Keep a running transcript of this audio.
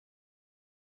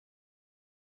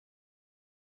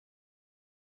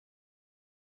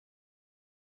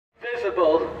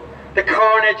visible the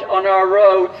carnage on our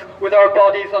roads with our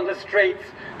bodies on the streets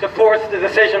to force the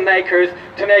decision makers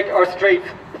to make our streets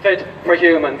fit for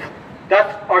humans.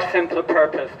 That's our simple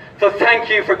purpose. So thank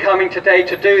you for coming today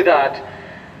to do that.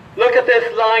 Look at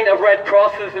this line of red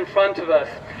crosses in front of us.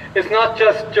 It's not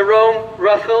just Jerome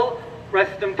Russell,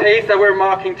 rest in peace, that we're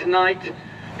marking tonight,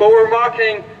 but we're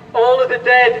marking all of the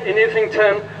dead in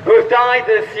Islington who have died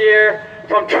this year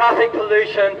from traffic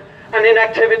pollution and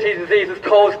inactivity diseases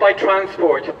caused by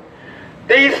transport.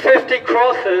 These 50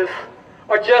 crosses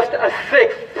are just a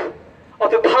sixth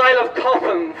of the pile of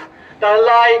coffins that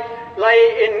lie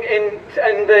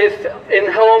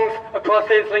in homes across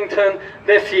Islington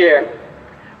this year,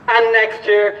 and next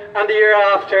year, and the year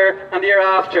after, and the year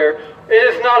after. It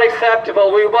is not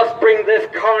acceptable. We must bring this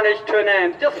carnage to an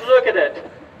end. Just look at it.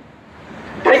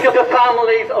 Think of the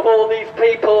families of all these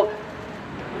people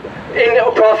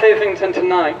across Islington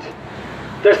tonight.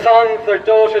 Their sons, their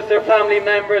daughters, their family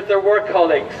members, their work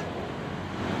colleagues.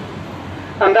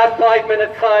 And that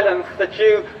 5-minute silence that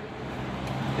you,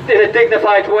 in a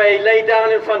dignified way, lay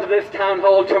down in front of this town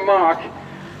hall to mark,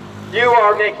 you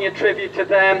are making a tribute to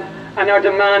them and are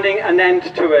demanding an end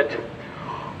to it.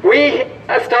 We,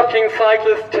 as Stop King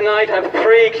Cyclists, tonight have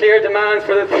 3 clear demands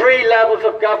for the 3 levels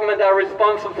of government that are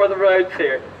responsible for the roads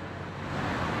here.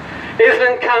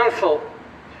 Islington Council.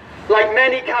 Like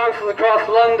many councils across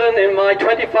London in my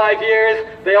 25 years,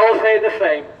 they all say the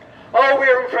same. Oh,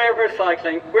 we're in favour of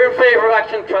cycling, we're in favour of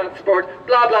action transport,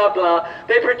 blah, blah, blah.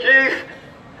 They produce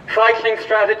cycling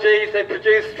strategies, they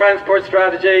produce transport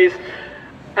strategies,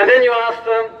 and then you ask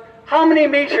them, how many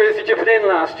metres did you put in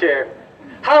last year?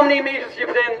 How many metres did you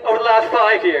put in over the last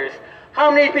 5 years?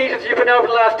 How many metres did you put in over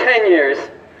the last 10 years?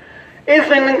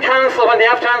 Islington Council, when they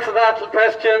have to answer that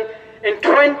question, in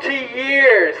 20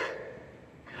 years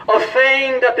of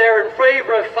saying that they're in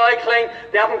favour of cycling,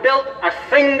 they haven't built a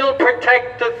single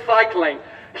protected cycling.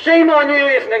 Shame on you,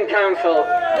 Islington Council.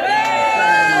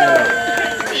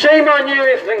 Shame on you,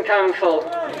 Islington Council.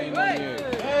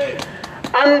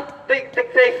 And they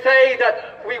say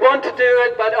that we want to do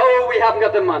it, but oh, we haven't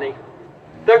got the money.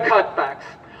 They're cutbacks.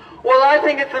 Well, I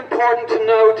think it's important to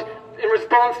note, in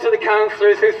response to the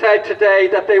councillors who said today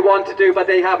that they want to do, but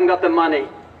they haven't got the money.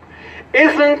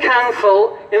 Islington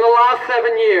Council, in the last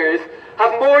 7 years,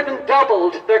 have more than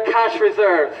doubled their cash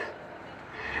reserves.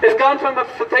 It's gone from a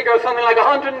figure of something like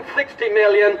 160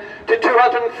 million to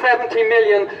 270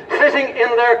 million sitting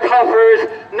in their coffers,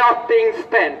 not being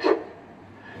spent.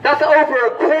 That's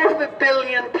over £250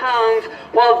 million,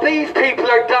 while these people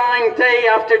are dying day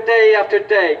after day after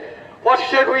day. What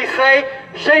should we say?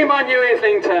 Shame on you,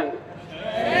 Islington.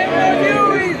 Shame on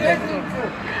you,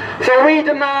 Islington. So we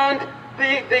demand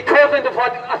the equivalent of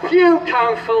what a few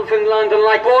councils in London,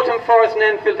 like Waltham Forest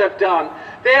and Enfield, have done.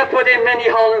 They have put in mini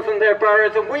Hollands in their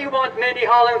boroughs, and we want mini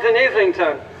Hollands in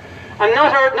Islington. And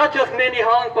not just mini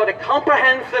Hollands, but a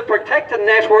comprehensive protected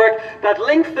network that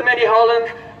links the mini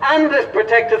Hollands and this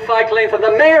protected cycle lanes that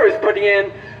the mayor is putting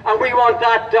in, and we want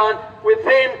that done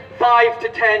within 5 to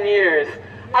 10 years.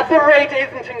 At the rate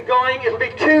Islington going, it'll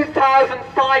be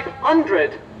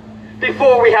 2,500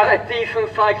 before we have a decent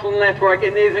cycle network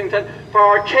in Islington for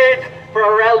our kids, for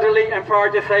our elderly, and for our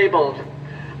disabled.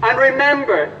 And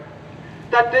remember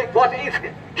that what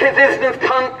Islington's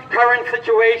current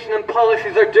situation and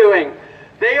policies are doing,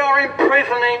 they are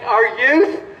imprisoning our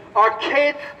youth, our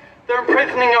kids, they're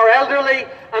imprisoning our elderly,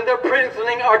 and they're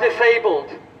imprisoning our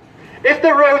disabled. If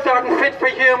the roads aren't fit for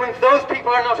humans, those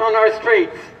people are not on our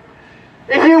streets.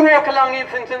 If you walk along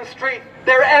Islington Street,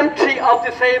 they're empty of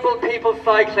disabled people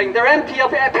cycling, they're empty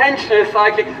of pensioners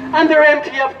cycling, and they're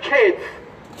empty of kids.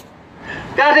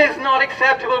 That is not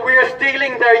acceptable. We are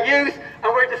stealing their youth,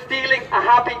 and we're stealing a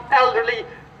happy elderly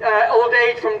old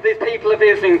age from the people of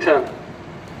Islington.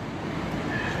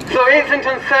 So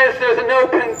Islington says there's an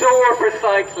open door for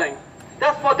cycling.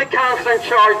 That's what the councillor in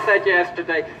charge said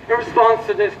yesterday in response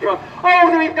to this problem. Oh,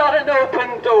 we've got an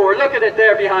open door. Look at it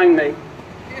there behind me.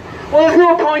 Well, there's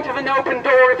no point of an open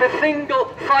door if a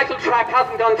single cycle track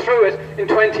hasn't gone through it in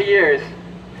 20 years.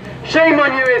 Shame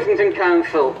on you, Islington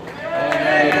Council.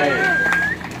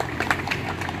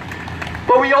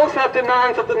 But we also have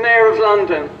demands of the Mayor of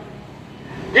London.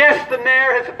 Yes, the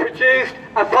Mayor has produced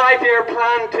a 5-year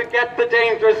plan to get the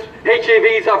dangerous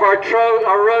HGVs off our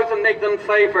roads and make them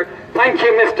safer. Thank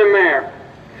you, Mr. Mayor.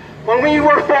 When we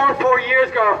were formed 4 years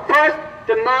ago, our first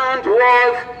demand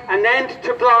was an end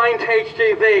to blind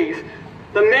HGVs.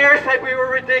 The Mayor said we were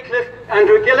ridiculous,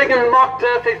 Andrew Gilligan mocked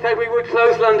us, they said we would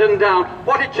close London down.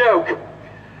 What a joke.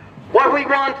 What we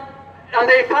want, and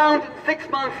they found 6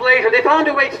 months later, they found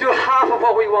a way to do half of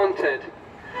what we wanted.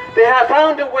 They have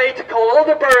found a way to call all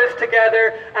the boroughs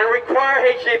together and require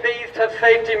HGVs to have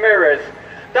safety mirrors.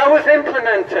 That was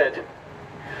implemented.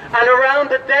 And around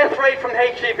the death rate from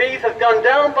HGVs has gone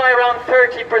down by around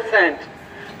 30%.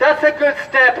 That's a good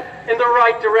step in the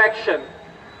right direction.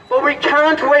 But we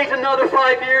can't wait another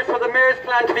 5 years for the mayor's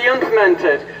plan to be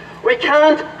implemented. We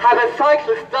can't have a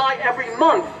cyclist die every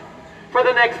month for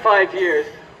the next 5 years.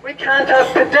 We can't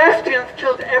have pedestrians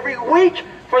killed every week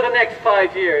for the next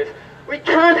 5 years. We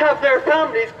can't have their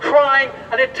families crying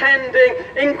and attending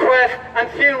inquests and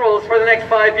funerals for the next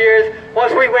 5 years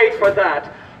whilst we wait for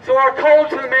that. So our call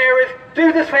to the mayor is,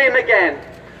 do the same again.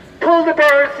 Pull the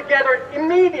boroughs together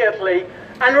immediately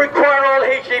and require all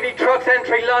HGV trucks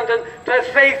entering London to have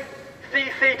safe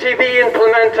CCTV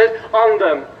implemented on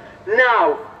them.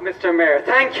 Now, Mr. Mayor,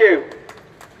 thank you.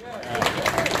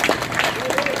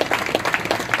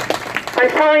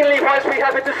 And finally, whilst we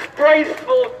have a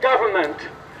disgraceful government,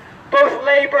 both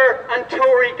Labour and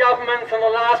Tory governments in the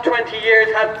last 20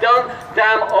 years have done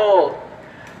damn all.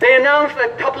 They announced a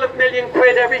couple of million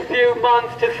quid every few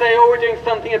months to say, oh, we're doing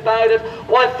something about it,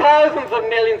 while thousands of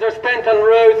millions are spent on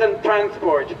roads and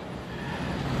transport.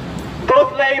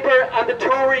 Both Labour and the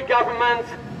Tory governments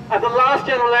at the last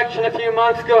general election a few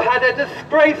months ago had a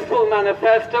disgraceful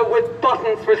manifesto with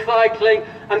buttons for cycling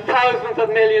and thousands of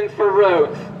millions for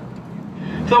roads.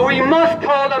 So we must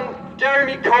call on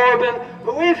Jeremy Corbyn,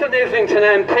 who is an Islington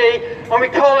MP, and we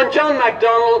call on John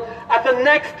MacDonald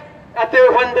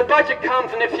when the budget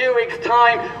comes in a few weeks'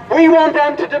 time. We want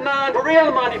them to demand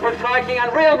real money for cycling,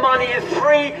 and real money is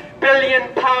 £3 billion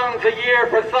a year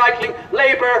for cycling.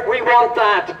 Labour, we want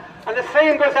that. And the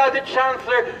same goes out to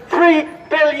Chancellor. 3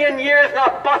 billion years,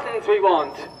 not buttons we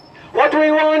want. What do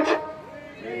we want?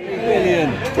 3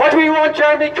 billion. What do we want,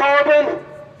 Jeremy Corbyn?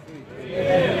 3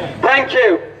 billion. Thank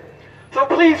you. So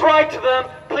please write to them,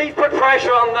 please put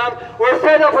pressure on them. We're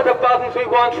fed up with the buttons, we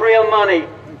want real money.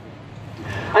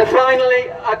 And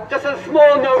finally, just a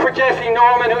small note for Jesse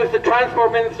Norman, who is the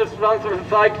Transport Minister responsible for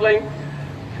cycling.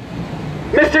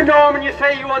 Mr. Norman, you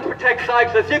say you want to protect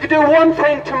cyclists. You could do one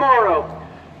thing tomorrow.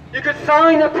 You could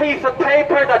sign a piece of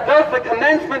paper that does the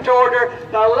commencement order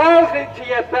that allows the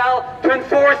TfL to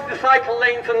enforce the cycle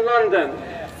lanes in London.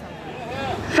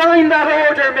 Sign that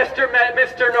order,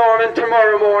 Mr. Norman,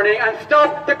 tomorrow morning, and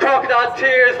stop the crocodile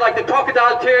tears like the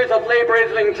crocodile tears of Labour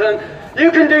Islington. You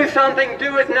can do something,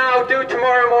 do it now, do it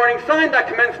tomorrow morning, sign that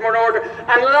commencement order,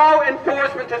 and allow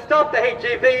enforcement to stop the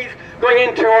HGVs going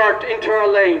into our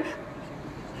lanes.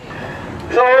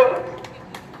 So,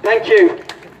 thank you.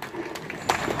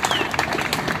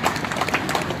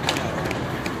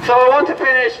 So I want to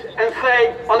finish and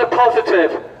say, on a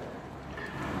positive,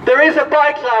 there is a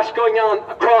backlash going on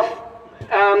across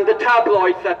the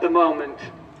tabloids at the moment.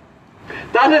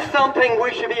 That is something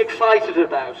we should be excited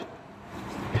about.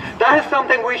 That is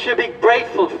something we should be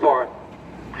grateful for.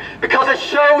 Because it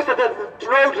shows that the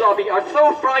road lobby are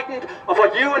so frightened of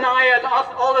what you and I and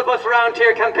all of us around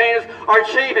here campaigners are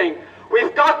achieving.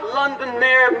 We've got London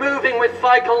Mayor moving with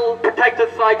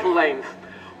protected cycle lanes.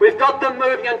 We've got them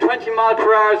moving on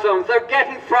 20-mile-per-hour zones. They're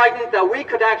getting frightened that we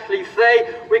could actually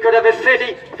say we could have a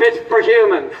city fit for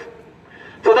humans.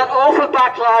 So that awful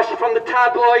backlash from the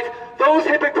tabloids, those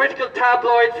hypocritical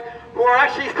tabloids who are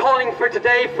actually calling for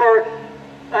today for,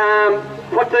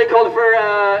 what do they call it,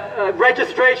 for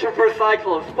registration for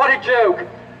cycles. What a joke.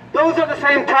 Those are the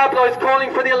same tabloids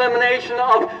calling for the elimination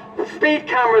of speed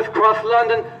cameras across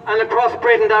London and across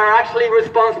Britain that are actually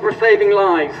responsible for saving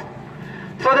lives.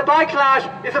 So the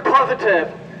backlash is a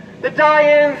positive. The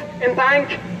die-ins in Bank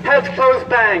helped close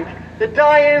Bank. The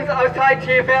die-ins outside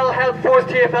TfL helped force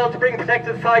TfL to bring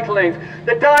protected cycle lanes.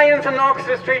 The die-ins on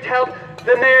Oxford Street helped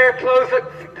the mayor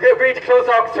agree to close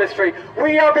Oxford Street.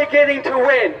 We are beginning to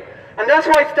win. And that's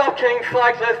why Stop Killing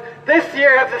Cyclists this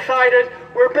year have decided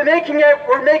we're making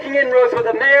inroads with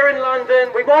the mayor in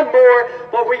London. We want more,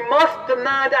 but we must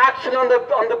demand action on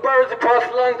the boroughs across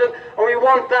London, and we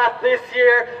want that this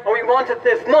year, and we want it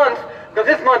this month, because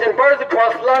this month in boroughs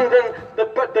across London, the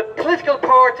political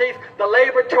parties, the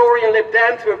Labour, Tory and Lib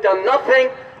Dems, who have done nothing,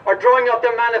 are drawing up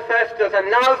their manifestos, and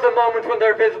now's the moment when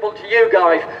they're visible to you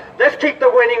guys. Let's keep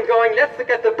the winning going, let's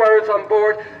get the boroughs on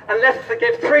board, and let's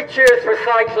give 3 cheers for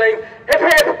cycling. Hip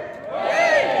hip!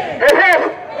 Hip hip!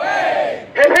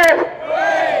 Hip hip!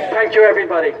 Thank you,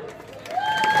 everybody.